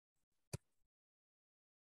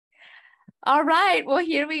All right. Well,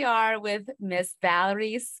 here we are with Miss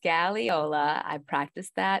Valerie Scagliola. I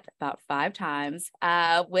practiced that about 5 times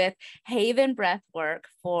with Haven Breathwork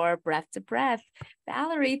for Breath to Breath.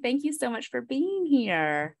 Valerie, thank you so much for being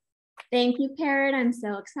here. Thank you, Parrot. I'm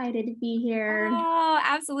so excited to be here. Oh,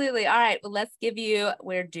 absolutely. All right. Well, let's give you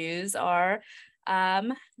where dues are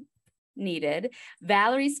needed.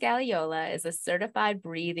 Valerie Scagliola is a certified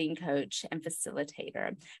breathing coach and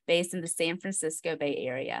facilitator based in the San Francisco Bay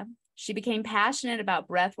Area. She became passionate about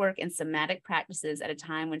breathwork and somatic practices at a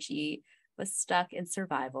time when she was stuck in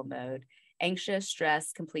survival mode, anxious,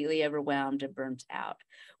 stressed, completely overwhelmed, and burnt out.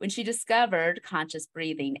 When she discovered conscious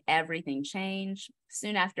breathing, everything changed.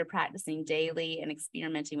 Soon after practicing daily and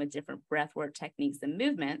experimenting with different breathwork techniques and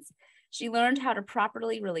movements, she learned how to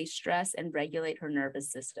properly release stress and regulate her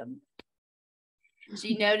nervous system.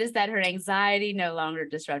 She noticed that her anxiety no longer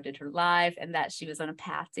disrupted her life and that she was on a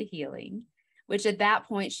path to healing, which at that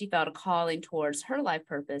point she felt a calling towards her life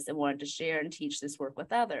purpose and wanted to share and teach this work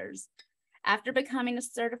with others. After becoming a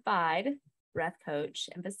certified breath coach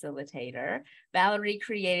and facilitator, Valerie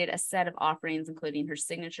created a set of offerings, including her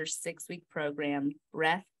signature 6-week program,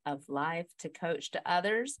 Breath of Life, to coach to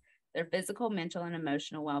others their physical, mental, and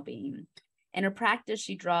emotional well-being. In her practice,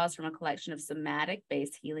 she draws from a collection of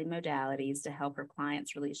somatic-based healing modalities to help her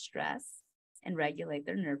clients release stress and regulate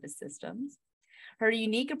their nervous systems. Her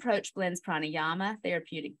unique approach blends pranayama,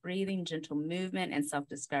 therapeutic breathing, gentle movement, and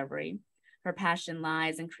self-discovery. Her passion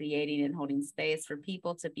lies in creating and holding space for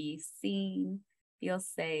people to be seen, feel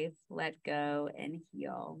safe, let go, and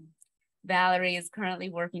heal. Valerie is currently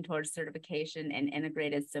working towards certification in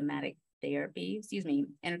integrated somatic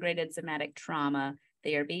trauma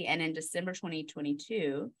therapy. And in December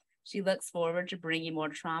 2022, she looks forward to bringing more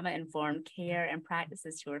trauma-informed care and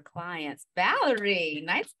practices to her clients. Valerie,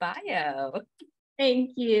 nice bio.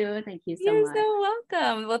 Thank you. Thank you so You're much. so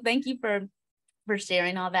welcome. Well, thank you for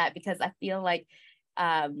sharing all that, because I feel like,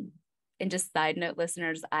 and just side note,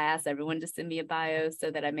 listeners, I ask everyone to send me a bio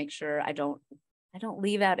so that I make sure I don't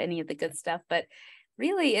leave out any of the good stuff. But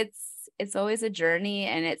really, it's always a journey,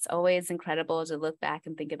 and it's always incredible to look back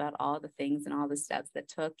and think about all the things and all the steps that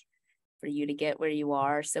took for you to get where you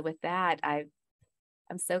are. So with that, I'm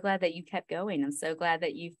so glad that you kept going. I'm so glad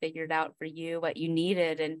that you figured out for you what you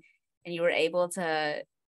needed, and you were able to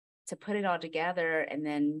put it all together and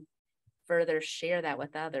then further share that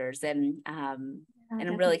with others. And I'm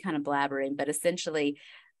really kind of blabbering, but essentially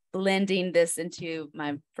blending this into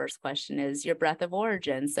my first question is your breath of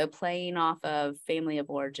origin. So playing off of family of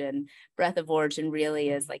origin, breath of origin really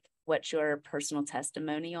is like, what's your personal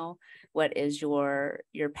testimonial? What is your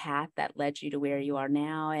path that led you to where you are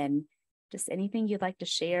now? And just anything you'd like to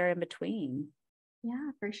share in between.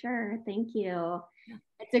 Yeah, for sure. Thank you.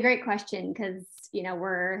 It's a great question because,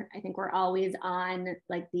 I think we're always on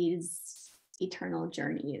like these eternal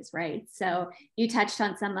journeys, right? So you touched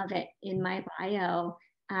on some of it in my bio.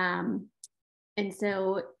 And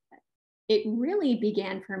so it really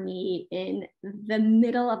began for me in the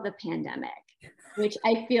middle of the pandemic, which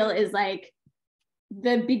I feel is like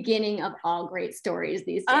the beginning of all great stories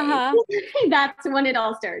these days. That's when it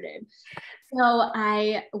all started. So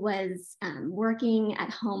I was working at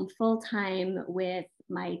home full time with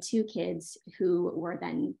my 2 kids who were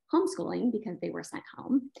then homeschooling because they were sent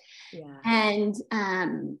home. Yeah. And,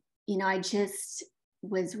 I just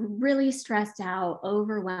was really stressed out,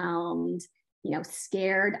 overwhelmed,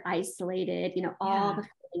 scared, isolated, all the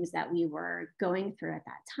things that we were going through at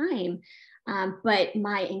that time. But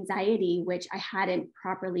my anxiety, which I hadn't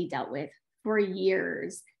properly dealt with for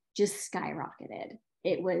years, just skyrocketed.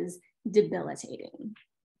 It was debilitating.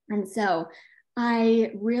 And so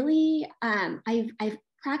I really, I've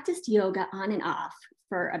practiced yoga on and off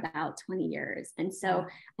for about 20 years. And so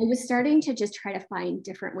I was starting to just try to find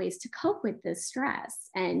different ways to cope with this stress.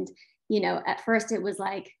 And, at first it was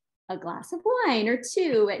like a glass of wine or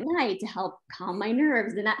 2 at night to help calm my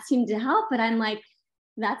nerves. And that seemed to help, but I'm like,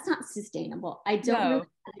 that's not sustainable. I don't really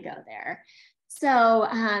want to go there. So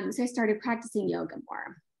I started practicing yoga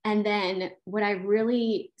more. And then what I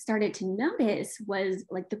really started to notice was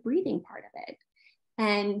like the breathing part of it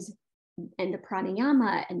and the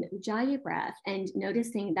pranayama and the ujjayi breath, and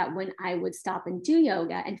noticing that when I would stop and do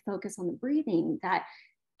yoga and focus on the breathing, that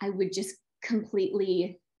I would just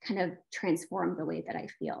completely kind of transform the way that I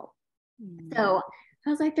feel. So I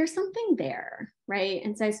was like, there's something there, right?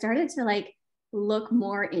 And so I started to like look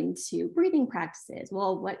more into breathing practices.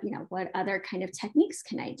 Well, what other kind of techniques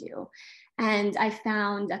can I do? And I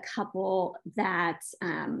found a couple that,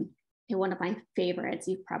 one of my favorites,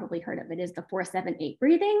 you've probably heard of it, is the 4-7-8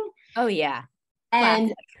 breathing. Oh yeah.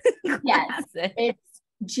 And yes,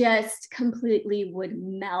 just completely would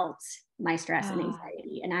melt my stress and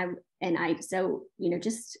anxiety. And I, so,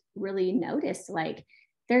 just really noticed like,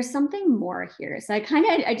 there's something more here. So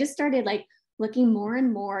I just started like looking more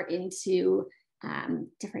and more into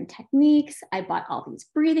different techniques. I bought all these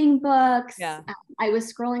breathing books. Yeah. I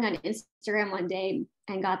was scrolling on Instagram one day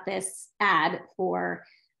and got this ad for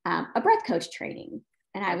a breath coach training.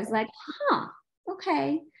 And I was like,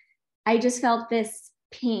 okay. I just felt this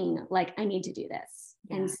ping, like I need to do this.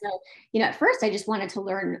 Yeah. And so, at first I just wanted to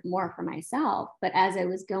learn more for myself. But as I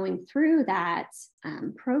was going through that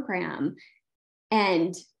program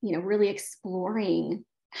and, really exploring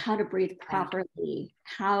how to breathe properly,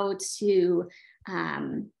 how to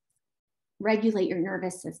regulate your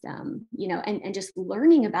nervous system, and just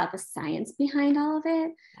learning about the science behind all of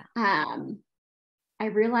it. I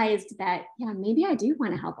realized that, maybe I do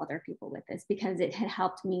want to help other people with this because it had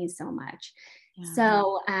helped me so much. Yeah.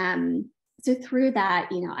 So through that,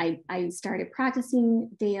 I started practicing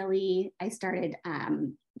daily. I started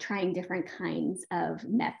trying different kinds of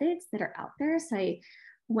methods that are out there. So I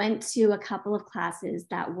went to a couple of classes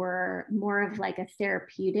that were more of like a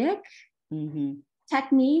therapeutic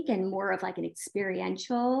technique and more of like an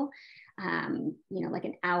experiential, like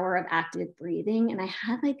an hour of active breathing. And I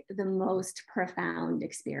had like the most profound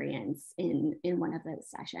experience in one of those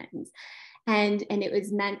sessions. And it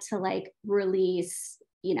was meant to like release,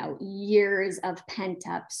 years of pent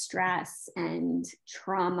up stress and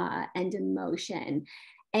trauma and emotion.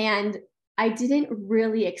 And I didn't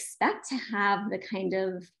really expect to have the kind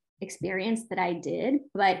of experience that I did,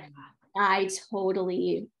 but I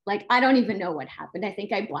totally, like, I don't even know what happened. I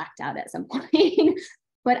think I blacked out at some point,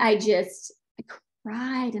 but I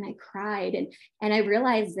cried and I cried. And I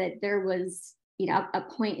realized that there was, a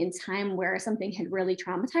point in time where something had really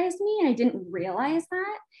traumatized me and I didn't realize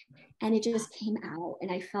that. And it just came out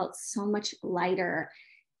and I felt so much lighter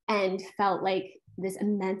and felt like this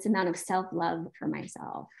immense amount of self-love for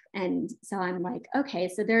myself. And so I'm like, okay,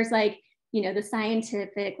 so there's like, the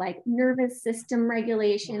scientific, like nervous system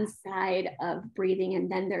regulation side of breathing.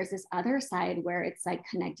 And then there's this other side where it's like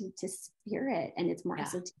connected to spirit and it's more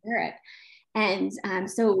esoteric. And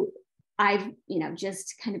so I've,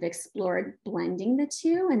 just kind of explored blending the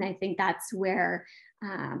two. And I think that's where,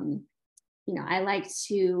 I like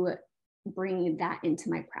to bring that into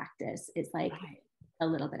my practice. It's like a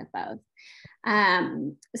little bit of both.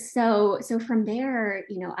 So from there,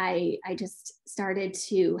 I just started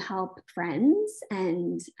to help friends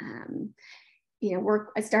and,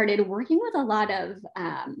 I started working with a lot of,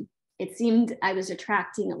 it seemed I was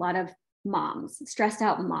attracting a lot of moms, stressed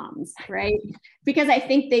out moms, right? Because I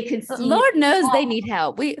think they could see. Lord knows they need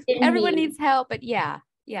help. Everyone needs help, but yes.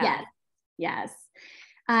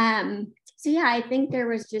 So yeah, I think there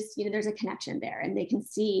was just, there's a connection there and they can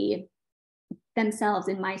see themselves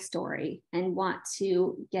in my story and want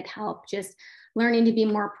to get help, just learning to be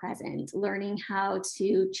more present, learning how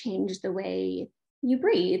to change the way you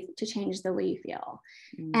breathe, to change the way you feel.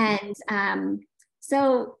 And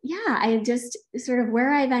so yeah, I just sort of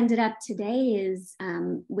where I've ended up today is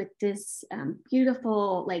with this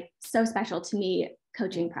beautiful, like so special to me,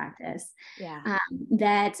 coaching practice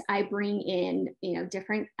that I bring in,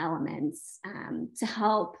 different elements to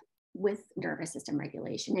help with nervous system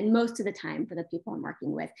regulation. And most of the time for the people I'm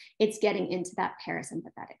working with, it's getting into that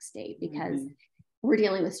parasympathetic state because we're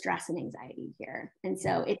dealing with stress and anxiety here. And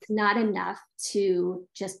so it's not enough to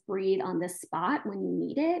just breathe on the spot when you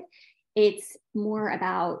need it. It's more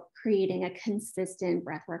about creating a consistent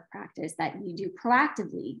breathwork practice that you do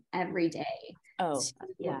proactively every day.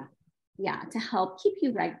 To help keep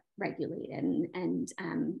you regulated and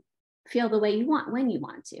feel the way you want when you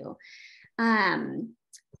want to.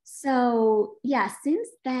 So yeah, since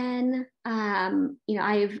then,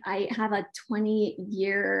 I have a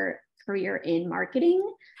 20-year career in marketing.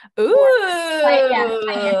 That's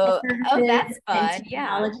fun.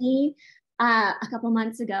 Technology. A couple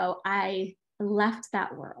months ago, I left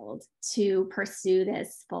that world to pursue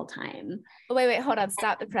this full time. Wait, hold on.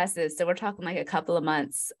 Stop the presses. So we're talking like a couple of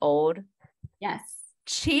months old. Yes.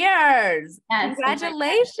 Cheers. Yes.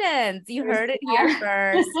 Congratulations. You heard it here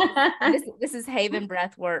first. This is Haven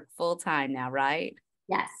Breathwork full time now, right?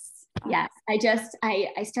 Yes. Yes.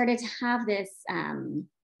 I started to have this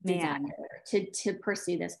desire to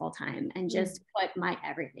pursue this full time and just put my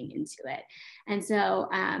everything into it. And so,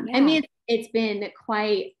 I mean, it's been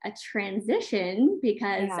quite a transition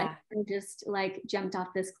because I just like jumped off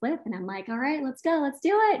this cliff and I'm like, all right, let's go, let's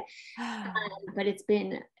do it. But it's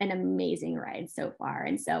been an amazing ride so far.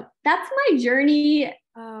 And so that's my journey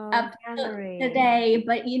Oh, up Valerie. today,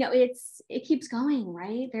 but it keeps going,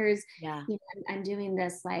 right? There's, Yeah. I'm doing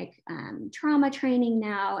this like trauma training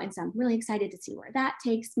now, and so I'm really excited to see where that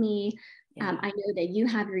takes me. Yeah. I know that you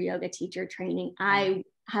have your yoga teacher training. I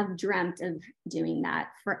have dreamt of doing that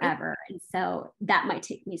Yeah. forever, and so that might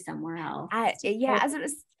take me somewhere else.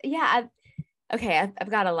 Okay, I've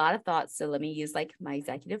got a lot of thoughts, so let me use like my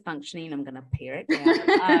executive functioning. I'm gonna pare it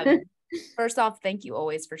down. First off, thank you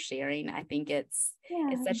always for sharing. I think it's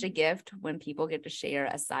Yeah. such a gift when people get to share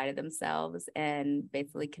a side of themselves and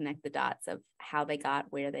basically connect the dots of how they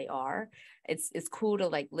got where they are. It's cool to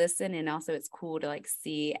like listen, and also it's cool to like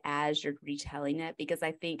see as you're retelling it, because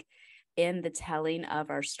I think in the telling of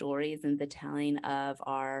our stories and the telling of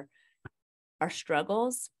our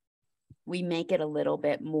struggles, we make it a little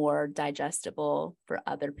bit more digestible for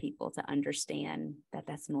other people to understand that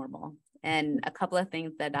that's normal. And a couple of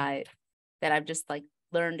things that I've just like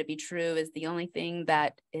learned to be true is the only thing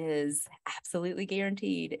that is absolutely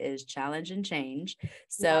guaranteed is challenge and change.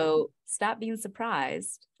 So stop being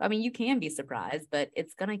surprised. I mean, you can be surprised, but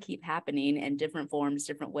it's going to keep happening in different forms,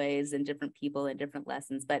 different ways, and different people and different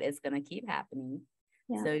lessons, but it's going to keep happening.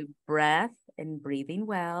 Yeah. So breath and breathing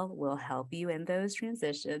well will help you in those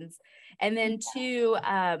transitions. And then two,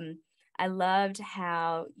 I loved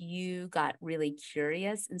how you got really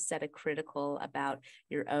curious instead of critical about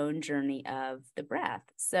your own journey of the breath.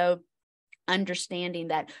 So understanding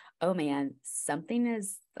that, oh man,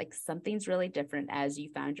 something's really different as you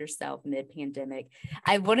found yourself mid-pandemic.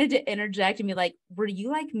 I wanted to interject and be like, were you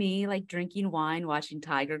like me, like drinking wine, watching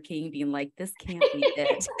Tiger King, being like, this can't be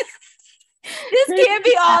it? This can't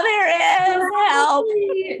be all there is. Help.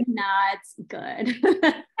 Not good.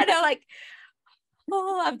 I know, like,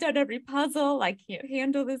 oh, I've done every puzzle. I can't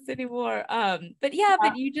handle this anymore. But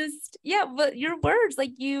your words,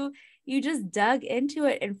 like you just dug into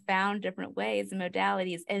it and found different ways and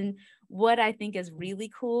modalities. And what I think is really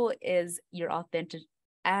cool is your authentic.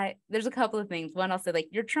 There's a couple of things. One, I'll say like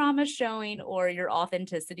your trauma showing or your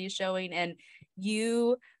authenticity showing, and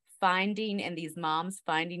you finding, and these moms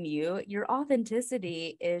finding you, your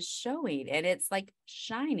authenticity is showing and it's like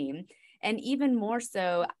shining. And even more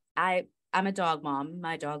so, I'm a dog mom.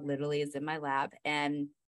 My dog literally is in my lap, and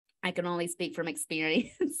I can only speak from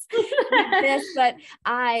experience with this, but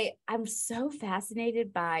I'm so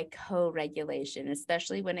fascinated by co-regulation,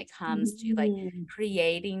 especially when it comes to like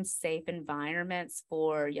creating safe environments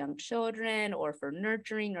for young children or for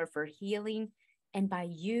nurturing or for healing. And by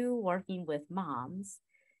you working with moms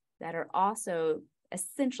that are also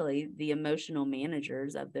essentially the emotional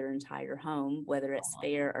managers of their entire home, whether it's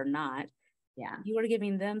fair or not, you are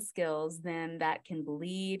giving them skills then that can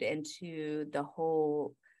bleed into the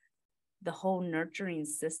whole nurturing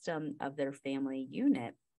system of their family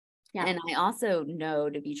unit. And I also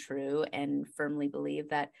know to be true and firmly believe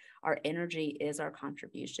that our energy is our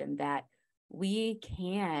contribution, that we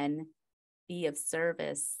can be of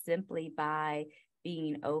service simply by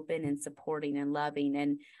being open and supporting and loving.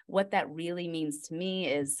 And what that really means to me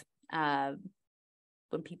is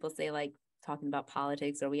when people say like talking about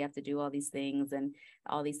politics or we have to do all these things and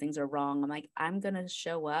all these things are wrong, I'm like, I'm going to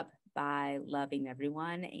show up by loving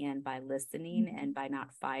everyone and by listening and by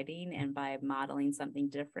not fighting and by modeling something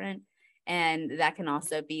different. And that can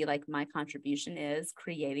also be like my contribution is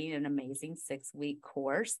creating an amazing 6-week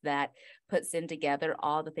course that puts in together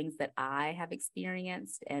all the things that I have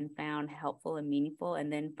experienced and found helpful and meaningful,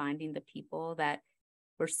 and then finding the people that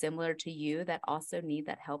were similar to you that also need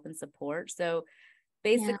that help and support. So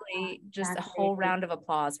basically just a whole round of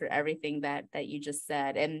applause for everything that you just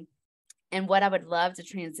said. And what I would love to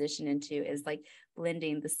transition into is like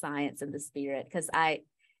blending the science and the spirit, because I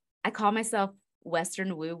call myself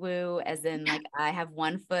Western woo-woo, as in like I have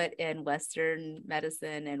one foot in Western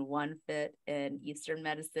medicine and one foot in Eastern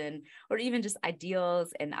medicine, or even just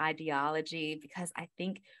ideals and ideology, because I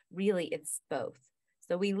think really it's both.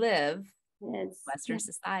 So we live in Western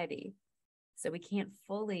society, so we can't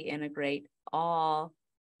fully integrate all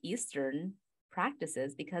Eastern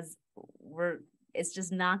practices because it's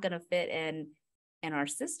just not going to fit in our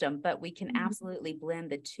system, but we can absolutely blend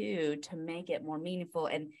the two to make it more meaningful.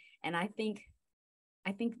 And I think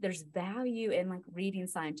there's value in like reading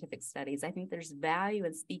scientific studies. I think there's value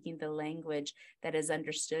in speaking the language that is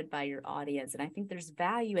understood by your audience. And I think there's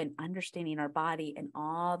value in understanding our body and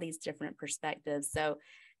all these different perspectives. So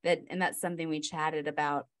that's something we chatted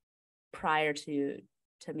about prior to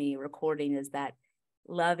me recording, is that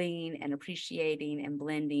loving and appreciating and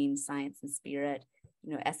blending science and spirit,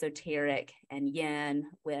 esoteric and yin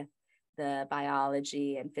with the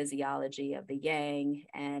biology and physiology of the yang,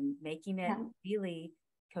 and making it really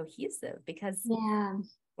cohesive, because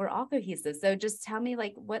we're all cohesive. So just tell me,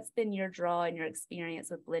 like, what's been your draw and your experience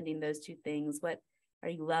with blending those two things? What are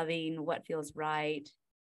you loving? What feels right?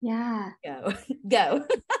 Yeah. Go. Go.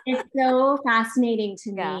 It's so fascinating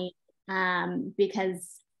to Yeah. me,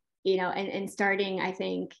 because, and starting, I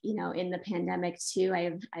think, in the pandemic too,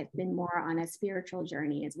 I've been more on a spiritual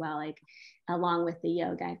journey as well. Like along with the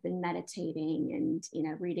yoga, I've been meditating and,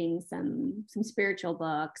 reading some spiritual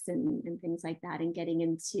books and things like that, and getting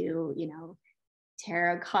into,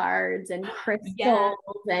 tarot cards and Yeah. crystals.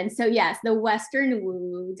 And so, yes, the Western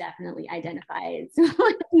woo definitely identifies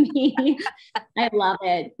with me. I love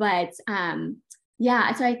it. But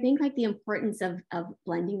yeah, so I think like the importance of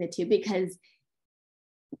blending the two, because,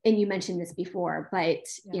 and you mentioned this before, but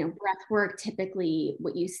breath work, typically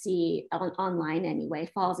what you see online anyway,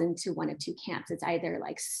 falls into one of two camps. It's either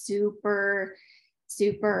like super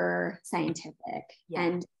scientific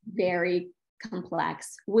and very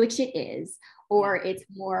complex, which it is, or it's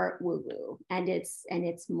more woo woo, and it's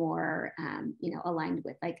more aligned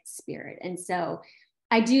with like spirit. And so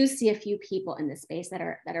I do see a few people in the space that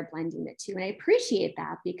are blending the two, and I appreciate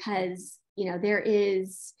that, because there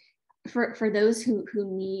is, for those who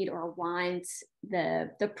need or want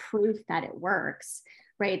the proof that it works,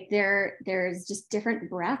 right? There's just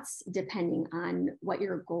different breaths depending on what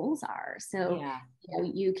your goals are. So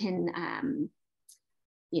you can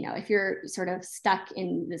if you're sort of stuck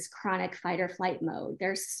in this chronic fight or flight mode,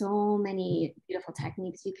 there's so many beautiful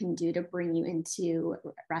techniques you can do to bring you into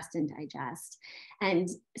rest and digest. And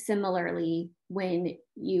similarly, when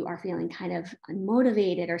you are feeling kind of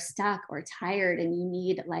unmotivated or stuck or tired and you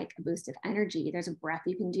need like a boost of energy, there's a breath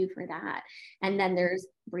you can do for that. And then there's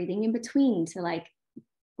breathing in between to like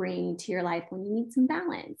bring to your life when you need some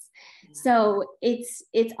balance. So it's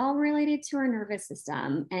all related to our nervous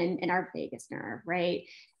system and our vagus nerve, right?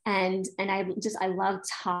 And I love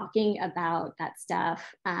talking about that stuff,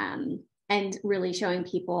 and really showing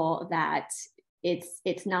people that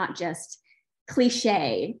it's not just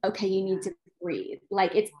cliche. Okay, you need to breathe.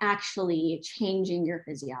 Like it's actually changing your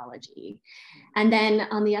physiology. And then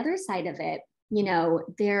on the other side of it,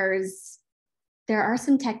 there are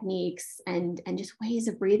some techniques and just ways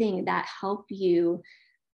of breathing that help you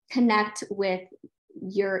connect with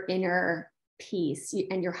your inner peace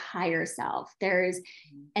and your higher self. And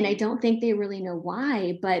I don't think they really know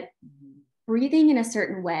why, but breathing in a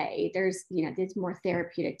certain way, there's more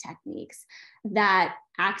therapeutic techniques that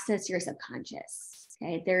access your subconscious.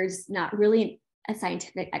 Okay. There's not really a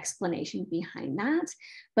scientific explanation behind that,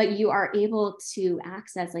 but you are able to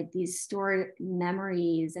access like these stored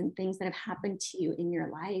memories and things that have happened to you in your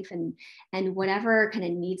life, and whatever kind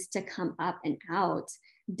of needs to come up and out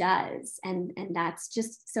does, and that's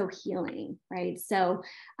just so healing, right? So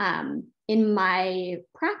in my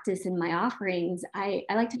practice, in my offerings, I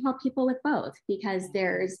like to help people with both, because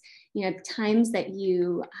there's times that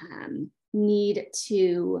you need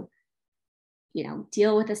to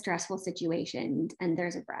deal with a stressful situation, and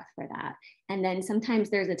there's a breath for that. And then sometimes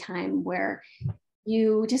there's a time where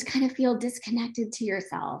you just kind of feel disconnected to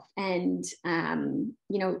yourself, and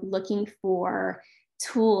looking for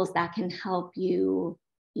tools that can help you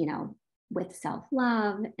with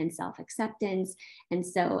self-love and self-acceptance. And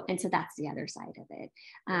so that's the other side of it.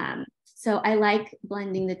 So I like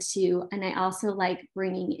blending the two, and I also like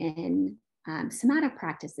bringing in somatic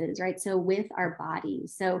practices, right? So with our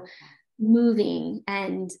bodies, so moving,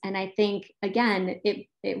 and I think again it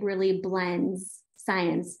really blends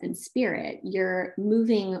science and spirit. You're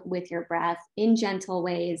moving with your breath in gentle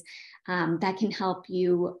ways that can help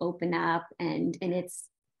you open up, and it's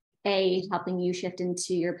helping you shift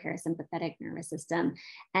into your parasympathetic nervous system,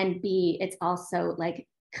 and B, it's also like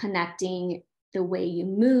connecting the way you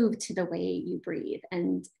move to the way you breathe.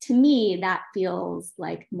 And to me, that feels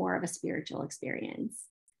like more of a spiritual experience.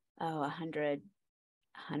 Oh,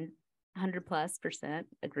 100+%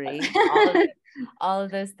 agree. All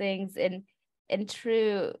of those things. And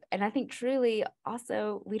true. And I think truly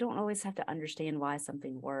also, we don't always have to understand why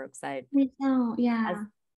something works. We don't, yeah.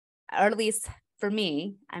 Or at least for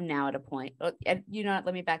me, I'm now at a point, and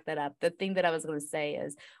let me back that up. The thing that I was going to say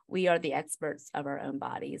is we are the experts of our own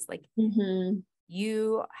bodies. Like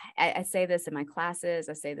I say this in my classes,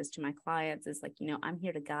 I say this to my clients, is like, I'm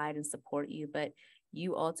here to guide and support you, but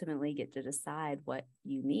you ultimately get to decide what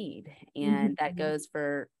you need. And that goes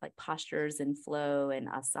for like postures and flow and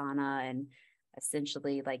asana, and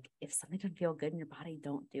essentially like if something doesn't feel good in your body,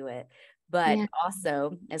 don't do it. But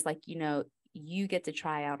also it's like, you get to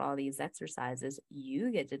try out all these exercises.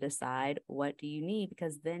 You get to decide what do you need,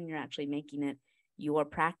 because then you're actually making it your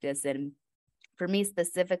practice. And for me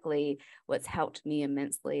specifically, what's helped me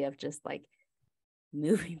immensely of just like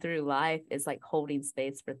moving through life is like holding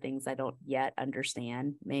space for things I don't yet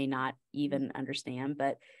understand, may not even understand,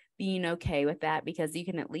 but being okay with that, because you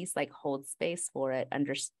can at least like hold space for it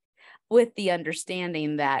with the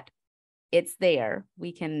understanding that it's there.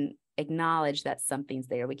 We can acknowledge that something's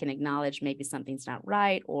there. We can acknowledge maybe something's not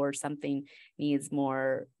right, or something needs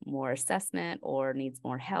more assessment or needs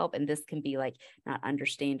more help. And this can be like not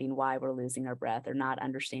understanding why we're losing our breath, or not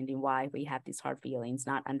understanding why we have these hard feelings,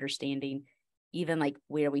 not understanding even like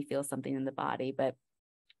where we feel something in the body, but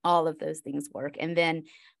all of those things work. And then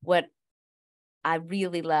what I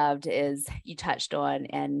really loved is you touched on,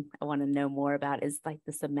 and I want to know more about, is like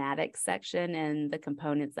the somatic section and the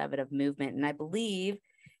components of it, of movement. And I believe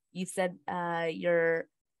you said you're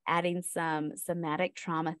adding some somatic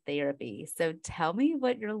trauma therapy. So tell me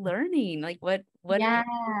what you're learning. Like what Yeah.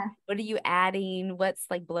 what are you adding? What's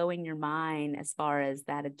like blowing your mind as far as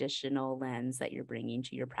that additional lens that you're bringing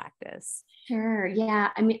to your practice? Sure. Yeah.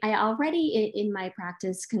 I mean, I already in my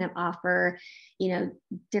practice kind of offer,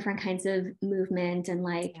 different kinds of movement and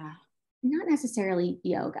like Yeah. not necessarily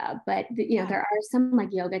yoga, but Yeah. there are some like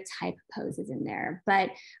yoga type poses in there. But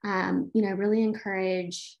really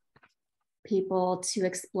encourage people to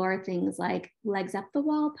explore things like legs up the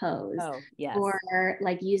wall pose, Oh, yes. or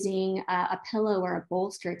like using a pillow or a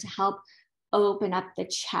bolster to help open up the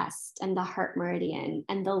chest and the heart meridian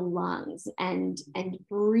and the lungs, and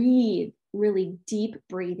breathe really deep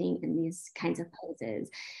breathing in these kinds of poses.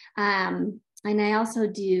 And I also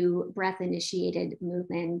do breath initiated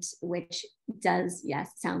movement, which does, yes,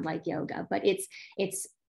 sound like yoga, but it's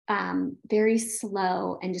very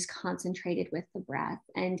slow and just concentrated with the breath.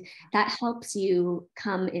 And that helps you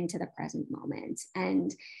come into the present moment.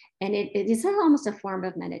 And it is almost a form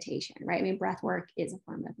of meditation, right? I mean, breath work is a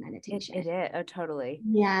form of meditation. It is. Oh, totally.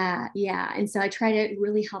 Yeah. And so I try to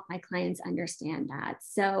really help my clients understand that.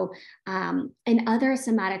 So in other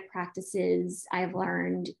somatic practices, I've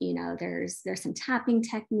learned, there's some tapping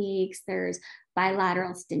techniques, there's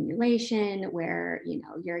bilateral stimulation where,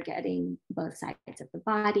 you're getting both sides of the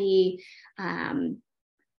body.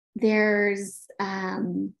 There's,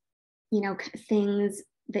 things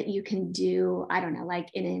that you can do, I don't know, like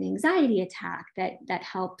in an anxiety attack that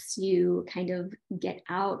helps you kind of get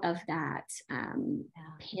out of that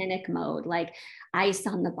panic mode, like ice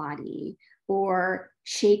on the body or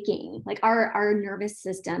shaking. Like our nervous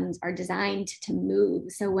systems are designed to move.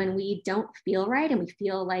 So when we don't feel right and we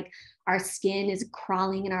feel like our skin is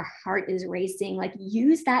crawling and our heart is racing, like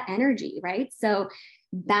use that energy, right? So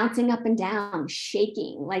bouncing up and down,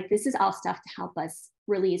 shaking, like this is all stuff to help us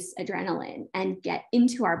release adrenaline and get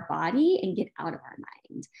into our body and get out of our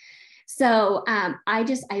mind. So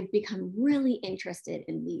I've become really interested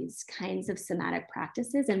in these kinds of somatic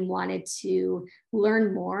practices and wanted to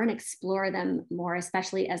learn more and explore them more,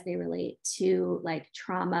 especially as they relate to like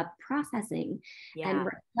trauma processing and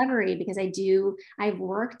recovery, because I've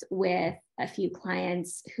worked with a few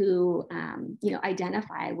clients who,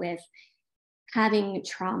 identify with having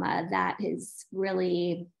trauma that has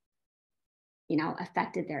really,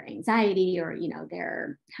 affected their anxiety, or,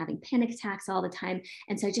 they're having panic attacks all the time.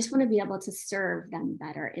 And so I just want to be able to serve them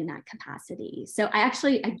better in that capacity. So I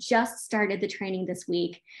just started the training this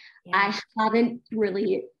week. I haven't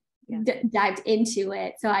really dived into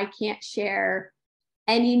it, so I can't share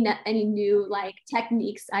any new like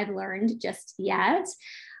techniques I've learned just yet.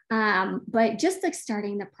 But just like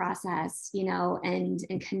starting the process, and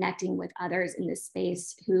connecting with others in this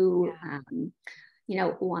space who,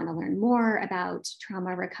 want to learn more about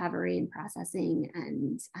trauma recovery and processing,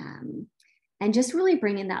 and just really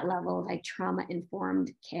bringing that level of like trauma informed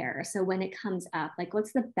care. So when it comes up, like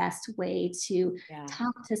what's the best way to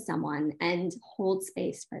talk to someone and hold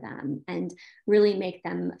space for them and really make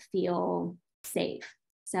them feel safe.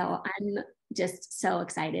 So I'm just so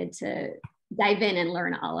excited to dive in and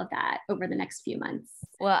learn all of that over the next few months.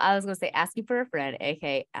 Well, I was going to say, asking for a friend,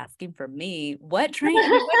 aka asking for me. What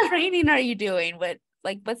training are you doing? What's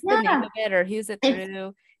the name of it, or who's it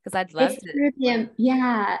through? Because I'd love to.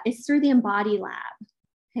 It's through the Embody Lab.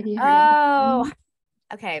 Have you heard of it?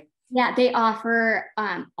 Okay. Yeah, they offer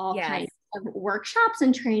all kinds of workshops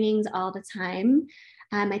and trainings all the time.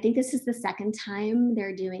 I think this is the second time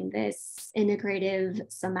they're doing this integrative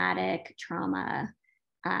somatic trauma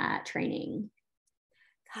training.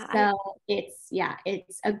 So it's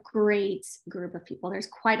a great group of people. There's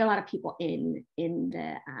quite a lot of people in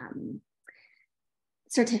the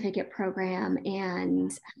certificate program, and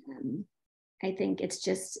I think it's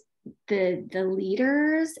just the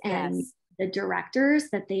leaders and the directors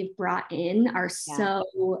that they've brought in are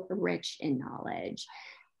so rich in knowledge.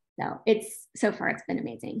 So so far it's been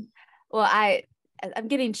amazing. Well, I'm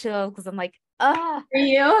getting chills because I'm like, For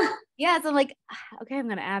you? Yeah, so I'm like, okay, I'm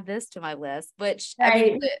going to add this to my list, which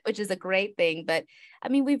Right. which is a great thing. But I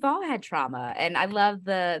mean, we've all had trauma, and I love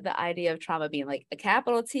the idea of trauma being like a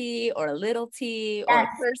capital T or a little T or a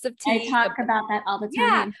Yes. cursive I T. talk about that all the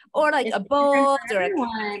Yeah, time. or like It's a different bold for or a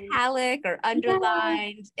everyone. italic or Yeah.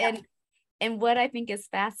 underlined. And what I think is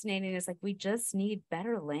fascinating is like we just need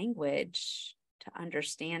better language to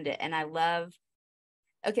understand it. And I love,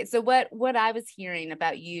 okay, so what I was hearing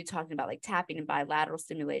about you talking about like tapping and bilateral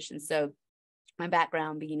stimulation. So my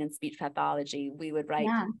background being in speech pathology,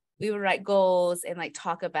 Yeah. we would write goals and like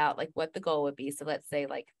talk about like what the goal would be. So let's say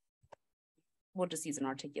like we'll just use an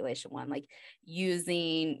articulation one, like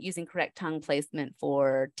using correct tongue placement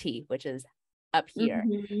for T, which is up here.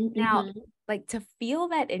 Now, like to feel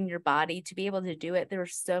that in your body, to be able to do it, there are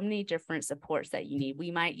so many different supports that you need.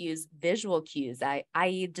 We might use visual cues,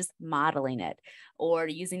 i.e. just modeling it, or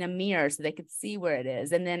using a mirror so they could see where it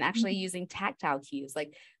is. And then actually using tactile cues,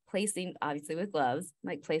 like placing, obviously with gloves,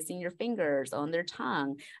 like placing your fingers on their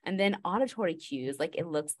tongue, and then auditory cues, like it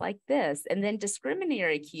looks like this, and then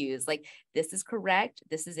discriminatory cues, like this is correct,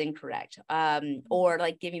 this is incorrect, or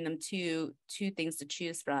like giving them two things to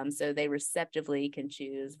choose from so they receptively can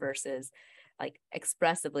choose versus like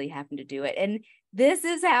expressively having to do it. And this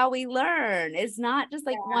is how we learn. It's not just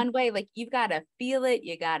like one way. Like you've got to feel it,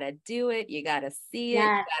 you got to do it, you got to see it, you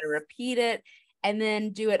Yes. got to repeat it, and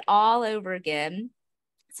then do it all over again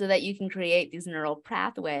so that you can create these neural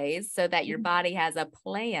pathways so that your body has a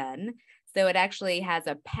plan. So it actually has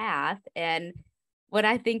a path. And what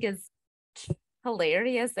I think is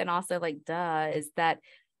hilarious and also like, duh, is that,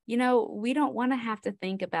 you know, we don't want to have to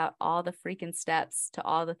think about all the freaking steps to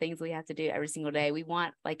all the things we have to do every single day. We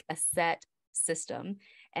want like a set system.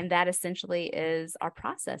 And that essentially is our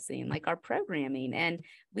processing, like our programming. And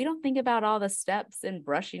we don't think about all the steps in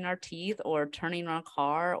brushing our teeth or turning on a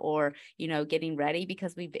car or, you know, getting ready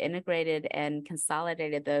because we've integrated and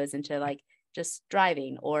consolidated those into like just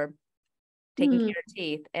driving or taking care of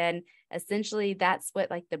teeth. And essentially that's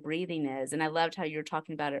what like the breathing is. And I loved how you were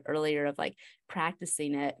talking about it earlier of like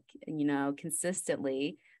practicing it, you know,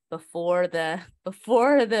 consistently before the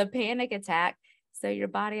panic attack. So your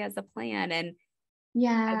body has a plan. And I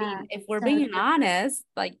Yeah. mean, if we're So being honest,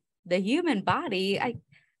 like the human body,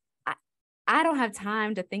 I don't have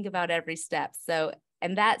time to think about every step. So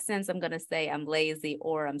in that sense, I'm going to say I'm lazy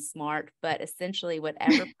or I'm smart, but essentially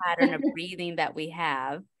whatever pattern of breathing that we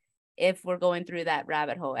have, if we're going through that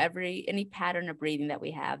rabbit hole, any pattern of breathing that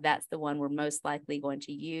we have, that's the one we're most likely going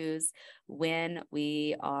to use when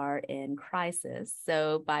we are in crisis.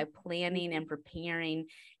 So by planning and preparing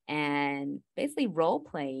and basically role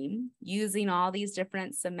playing, using all these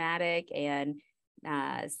different somatic and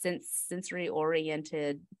sensory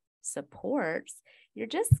oriented supports, you're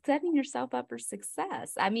just setting yourself up for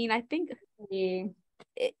success. I mean, I think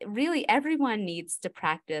really everyone needs to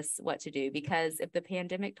practice what to do, because if the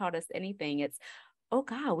pandemic taught us anything, it's, oh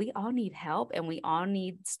God, we all need help and we all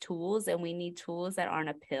need tools, and we need tools that aren't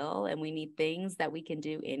a pill, and we need things that we can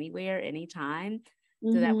do anywhere, anytime,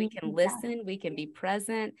 so that we can listen, we can be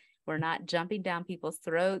present. We're not jumping down people's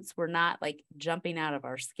throats. We're not like jumping out of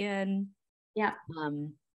our skin. Yeah.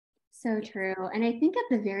 So true. And I think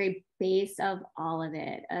at the very base of all of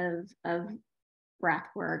it, of breath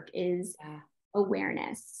work is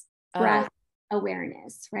awareness, breath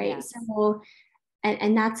awareness, right? Yes. So,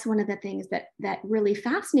 and that's one of the things that really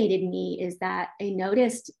fascinated me, is that I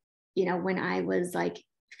noticed, you know, when I was like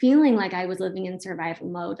feeling like I was living in survival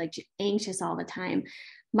mode, like anxious all the time,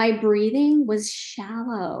 my breathing was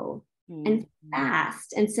shallow and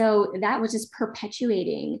fast. And so that was just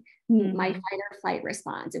perpetuating my fight or flight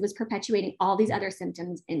response. It was perpetuating all these other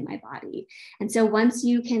symptoms in my body. And so once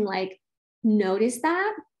you can like notice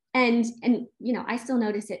that, and you know, I still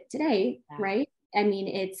notice it today, right? I mean,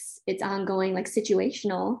 it's ongoing, like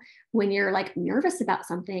situational. When you're like nervous about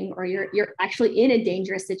something, or you're actually in a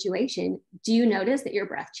dangerous situation, do you notice that your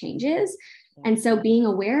breath changes? And so being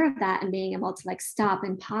aware of that and being able to like stop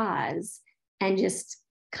and pause and just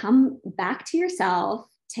come back to yourself,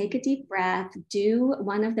 take a deep breath, do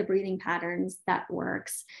one of the breathing patterns that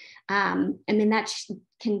works. And then that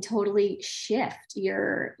can totally shift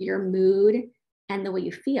your mood and the way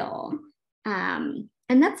you feel. And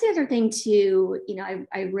that's the other thing too, you know,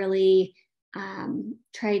 I really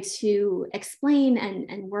try to explain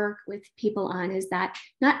and work with people on, is that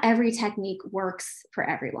not every technique works for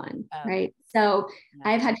everyone, right? So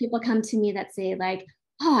I've had people come to me that say like,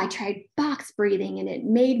 oh, I tried box breathing and it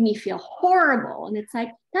made me feel horrible. And it's like,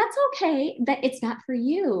 that's okay, that it's not for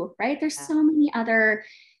you, right? There's so many other,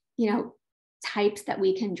 you know, types that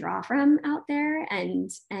we can draw from out there.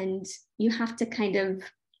 And you have to kind of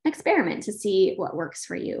experiment to see what works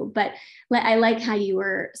for you. But I like how you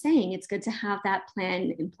were saying it's good to have that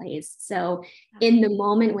plan in place. So in the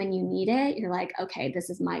moment when you need it, you're like, okay, this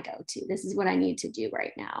is my go-to. This is what I need to do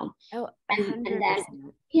right now. Oh, And 100%.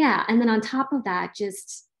 then, yeah. And then on top of that,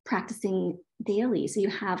 just practicing daily. So you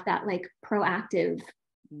have that like proactive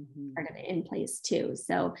part of it in place too.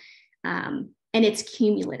 So, and it's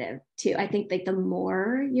cumulative too. I think like the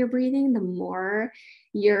more you're breathing, the more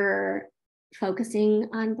you're focusing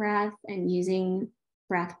on breath and using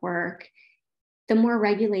breath work, the more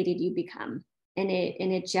regulated you become. And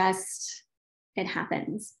it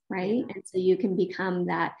happens, right? Yeah. And so you can become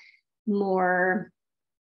that more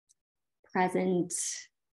present,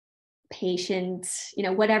 patient,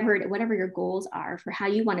 whatever your goals are for how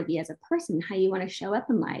you want to be as a person, how you want to show up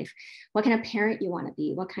in life, what kind of parent you want to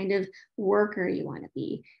be, what kind of worker you want to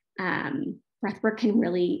be. Breathwork can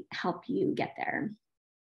really help you get there.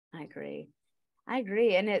 I agree.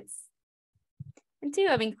 And too,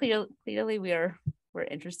 I mean, clearly we're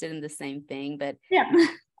interested in the same thing, but yeah.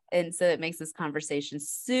 And so it makes this conversation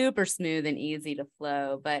super smooth and easy to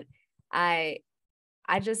flow. But I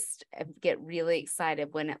just get really excited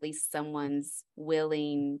when at least someone's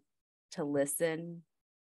willing to listen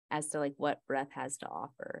as to like what breath has to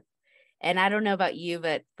offer. And I don't know about you,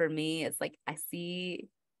 but for me, it's like I see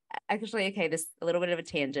actually, okay, this a little bit of a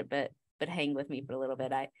tangent, but hang with me for a little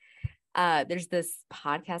bit. There's this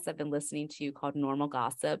podcast I've been listening to called Normal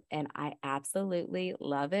Gossip, and I absolutely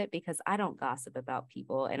love it because I don't gossip about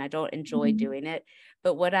people and I don't enjoy doing it.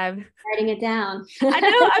 But what I've writing it down. I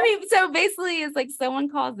know. I mean, so basically it's like someone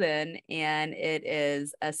calls in and it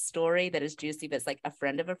is a story that is juicy, but it's like a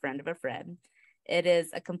friend of a friend of a friend. It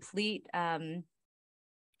is a complete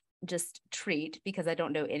just treat because I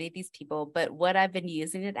don't know any of these people, but what I've been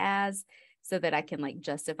using it as so that I can like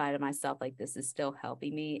justify to myself, like this is still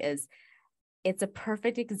helping me, is it's a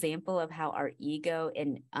perfect example of how our ego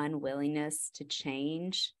and unwillingness to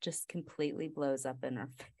change just completely blows up in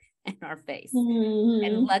our face.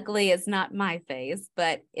 And luckily it's not my face,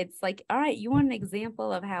 but it's like, all right, you want an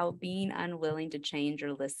example of how being unwilling to change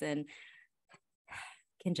or listen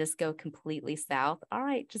can just go completely south. All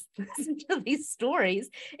right, just listen to these stories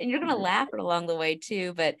and you're going to laugh along the way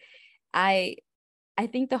too. But I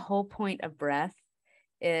think the whole point of breath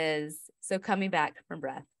is, so coming back from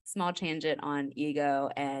breath, small tangent on ego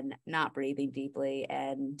and not breathing deeply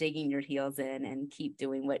and digging your heels in and keep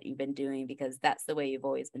doing what you've been doing because that's the way you've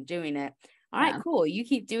always been doing it. All right, cool. You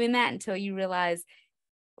keep doing that until you realize,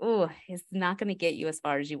 oh, it's not going to get you as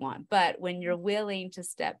far as you want. But when you're willing to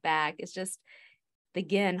step back, it's just,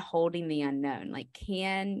 again, holding the unknown. Like,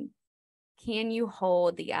 can you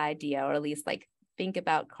hold the idea, or at least like think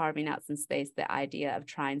about carving out some space, the idea of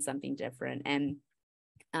trying something different? And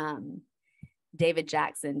David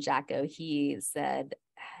Jackson, Jacko, he said,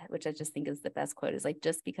 which I just think is the best quote, is like,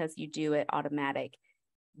 just because you do it automatic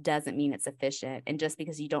doesn't mean it's efficient. And just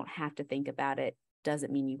because you don't have to think about it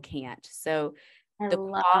doesn't mean you can't. So I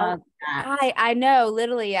love that. I know,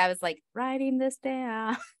 literally, I was like writing this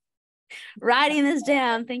down, writing this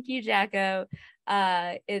down. Thank you, Jacko.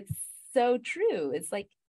 It's so true. It's like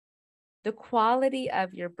the quality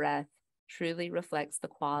of your breath truly reflects the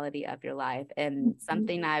quality of your life. And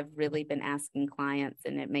something I've really been asking clients,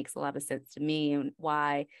 and it makes a lot of sense to me, and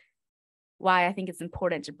why I think it's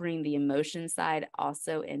important to bring the emotion side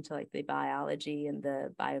also into like the biology and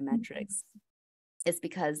the biometrics, is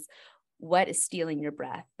because what is stealing your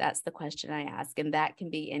breath? That's the question I ask. And that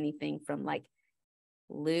can be anything from like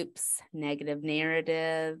loops, negative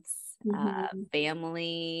narratives,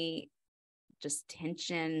 family, just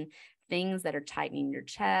tension, things that are tightening your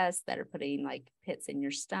chest, that are putting like pits in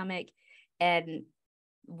your stomach. And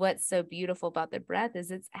what's so beautiful about the breath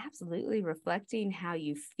is it's absolutely reflecting how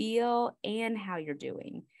you feel and how you're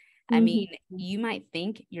doing. I mean, you might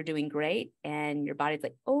think you're doing great and your body's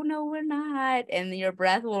like, oh no, we're not. And your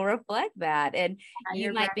breath will reflect that. And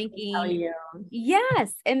you might thinking,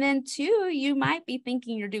 yes. And then two, you might be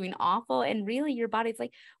thinking you're doing awful. And really your body's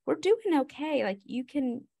like, we're doing okay. Like you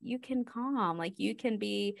can calm, like you can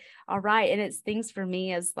be all right. And it's things for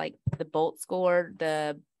me as like the Bolt score,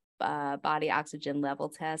 the body oxygen level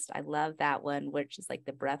test. I love that one, which is like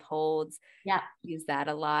the breath holds. Yeah. Use that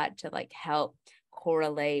a lot to like help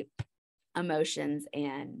correlate emotions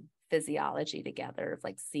and physiology together, of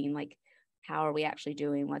like seeing like how are we actually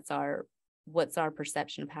doing, what's our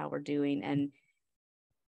perception of how we're doing. And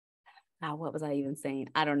what was I even saying?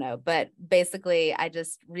 I don't know. But basically, I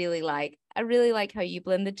really like how you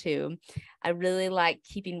blend the two. I really like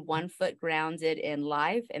keeping one foot grounded in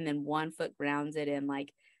life and then one foot grounded in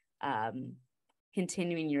like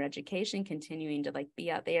continuing your education, continuing to like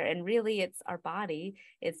be out there. And really it's our body,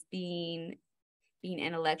 it's being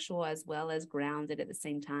intellectual as well as grounded at the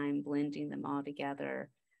same time, blending them all together.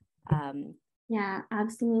 Yeah,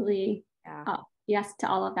 absolutely. Yeah. Oh, yes to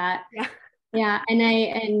all of that. Yeah. Yeah.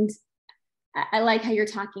 And I like how you're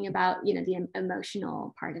talking about, you know, the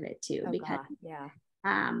emotional part of it too, because God. Yeah.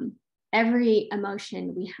 Every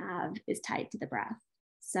emotion we have is tied to the breath.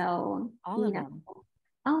 So, All of them.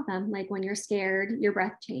 All of them. Like when you're scared, your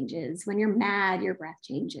breath changes. When you're mad, your breath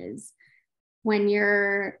changes. When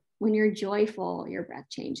you're joyful, your breath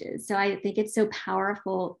changes. So I think it's so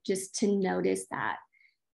powerful just to notice that,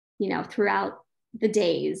 you know, throughout the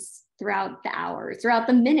days, throughout the hours, throughout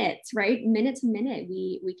the minutes, right? Minute to minute,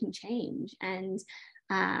 we can change. And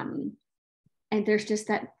there's just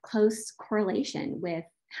that close correlation with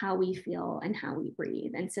how we feel and how we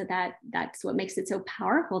breathe. And so that's what makes it so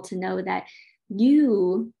powerful to know that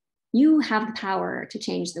you have the power to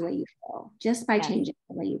change the way you feel just by changing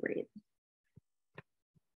the way you breathe.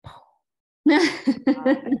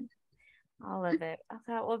 All of it.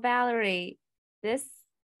 Okay. Well, Valerie, this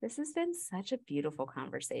has been such a beautiful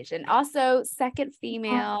conversation. Also, second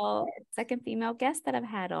female guest that I've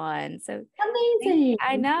had on. So amazing.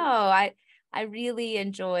 I know. I really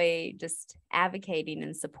enjoy just advocating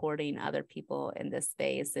and supporting other people in this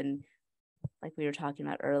space. And like we were talking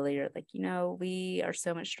about earlier, like, you know, we are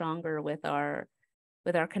so much stronger with our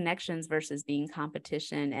connections versus being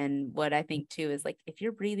competition. And what I think too is like, if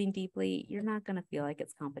you're breathing deeply, you're not going to feel like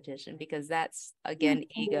it's competition, because that's, again,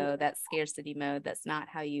 ego, that's scarcity mode. That's not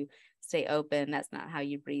how you stay open. That's not how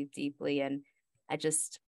you breathe deeply. And I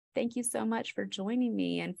just thank you so much for joining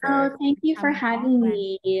me and for thank you for having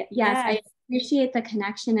me. Yes, I appreciate the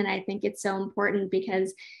connection, and I think it's so important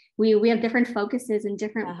because we have different focuses and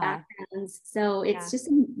different backgrounds. So it's just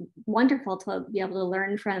wonderful to be able to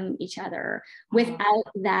learn from each other without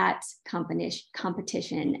that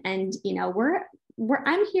competition. And, you know,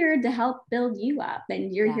 I'm here to help build you up,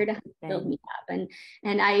 and you're here to help build me up.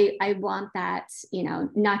 And I want that, you know,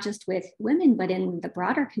 not just with women, but in the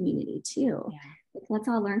broader community too. Let's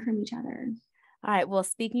all learn from each other. All right. Well,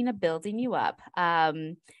 speaking of building you up,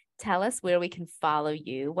 tell us where we can follow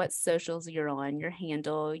you, what socials you're on, your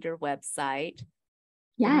handle, your website.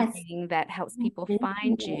 Yes. Anything that helps people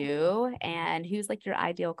find you, and who's like your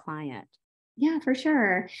ideal client. Yeah, for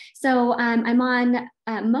sure. So I'm on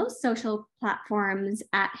most social platforms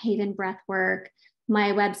at Haven Breathwork.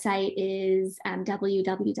 My website is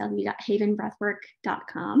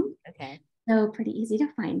www.havenbreathwork.com. Okay. So pretty easy to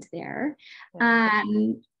find there.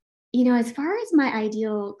 You know, as far as my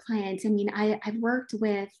ideal clients, I mean, I've worked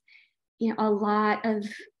with, you know, a lot of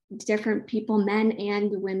different people, men and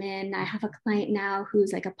women. I have a client now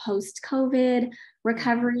who's like a post-COVID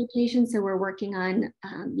recovery patient. So we're working on,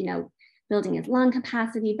 you know, building his lung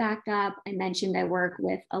capacity back up. I mentioned I work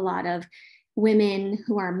with a lot of women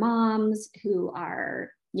who are moms, who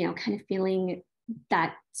are, you know, kind of feeling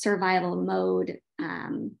that survival mode,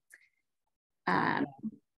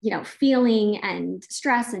 you know, feeling and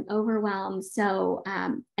stress and overwhelm. So,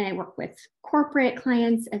 and I work with corporate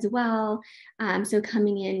clients as well. So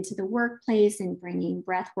coming into the workplace and bringing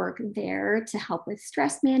breath work there to help with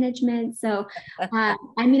stress management. So, I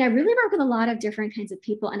mean, I really work with a lot of different kinds of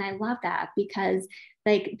people, and I love that because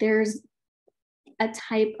like there's a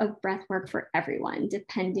type of breath work for everyone,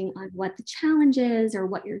 depending on what the challenge is or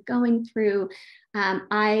what you're going through.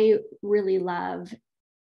 I really love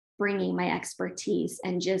bringing my expertise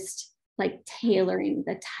and just like tailoring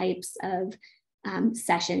the types of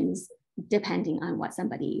sessions depending on what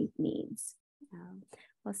somebody needs.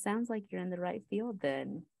 Well, sounds like you're in the right field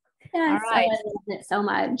then. Yes, I love it so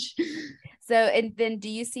much. So, and then do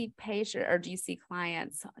you see patients or do you see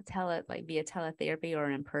clients like via teletherapy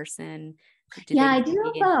or in person? I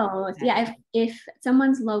do both. Yeah, if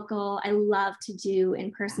someone's local, I love to do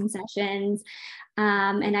in-person sessions.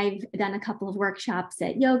 And I've done a couple of workshops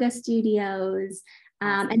at yoga studios.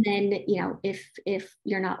 And then, you know, if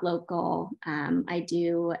you're not local, I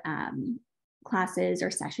do classes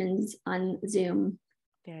or sessions on Zoom.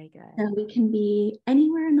 Very good. So we can be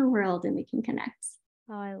anywhere in the world and we can connect.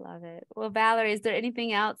 Oh, I love it. Well, Valerie, is there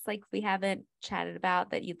anything else like we haven't chatted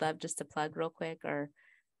about that you'd love just to plug real quick, or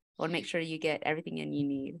want to make sure you get everything in you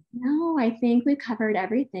need? No, I think we've covered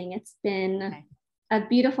everything. It's been a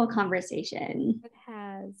beautiful conversation. It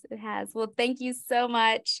has. Well, thank you so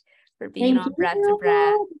much for being on Breath to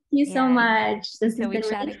Breath. Thank you so much. This has been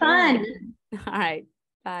really fun. All right.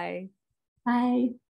 Bye. Bye.